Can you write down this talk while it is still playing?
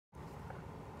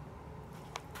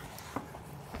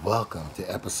Welcome to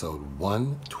episode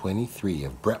 123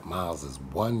 of Brett Miles's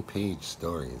One-Page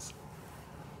Stories.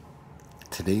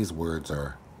 Today's words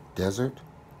are desert,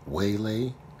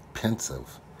 waylay,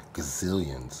 pensive,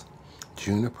 gazillions,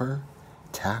 juniper,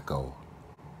 taco,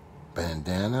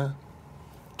 bandana,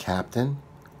 captain,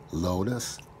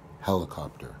 lotus,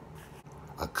 helicopter.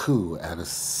 A coup at a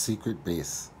secret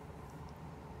base.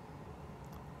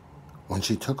 When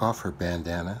she took off her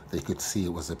bandana, they could see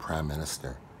it was the Prime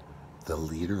Minister, the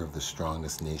leader of the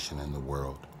strongest nation in the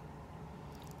world.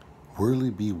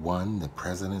 Whirly B-1, the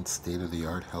president's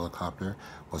state-of-the-art helicopter,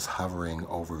 was hovering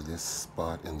over this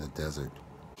spot in the desert.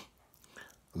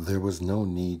 There was no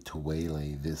need to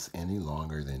waylay this any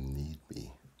longer than need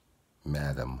be.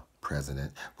 Madam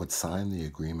President would sign the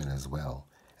agreement as well,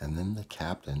 and then the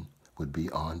captain would be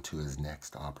on to his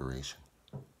next operation.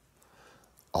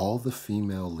 All the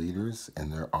female leaders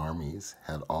and their armies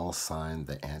had all signed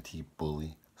the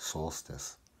anti-bully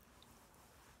solstice.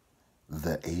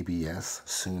 The ABS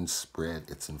soon spread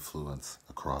its influence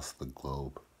across the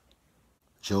globe.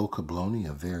 Joe Cabloni,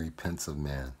 a very pensive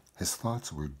man, his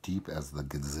thoughts were deep as the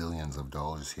gazillions of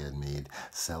dollars he had made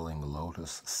selling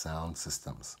Lotus sound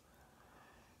systems.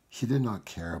 He did not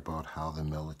care about how the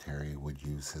military would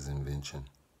use his invention.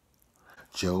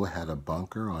 Joe had a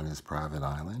bunker on his private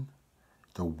island.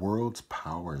 The world's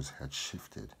powers had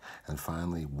shifted, and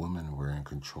finally women were in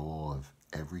control of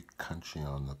every country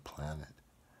on the planet.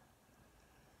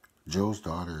 Joe's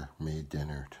daughter made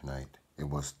dinner tonight. It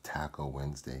was Taco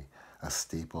Wednesday, a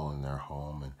staple in their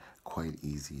home and quite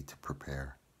easy to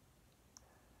prepare.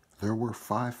 There were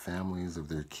 5 families of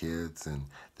their kids and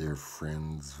their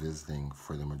friends visiting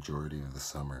for the majority of the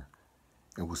summer.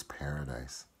 It was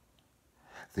paradise.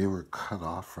 They were cut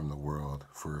off from the world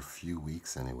for a few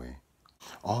weeks anyway.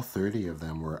 All 30 of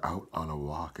them were out on a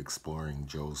walk exploring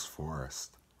Joe's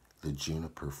forest. The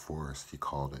juniper forest, he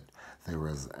called it. There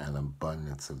was an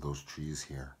abundance of those trees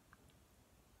here.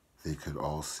 They could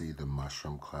all see the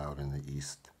mushroom cloud in the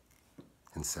east.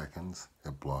 In seconds,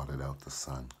 it blotted out the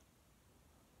sun.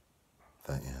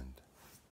 The end.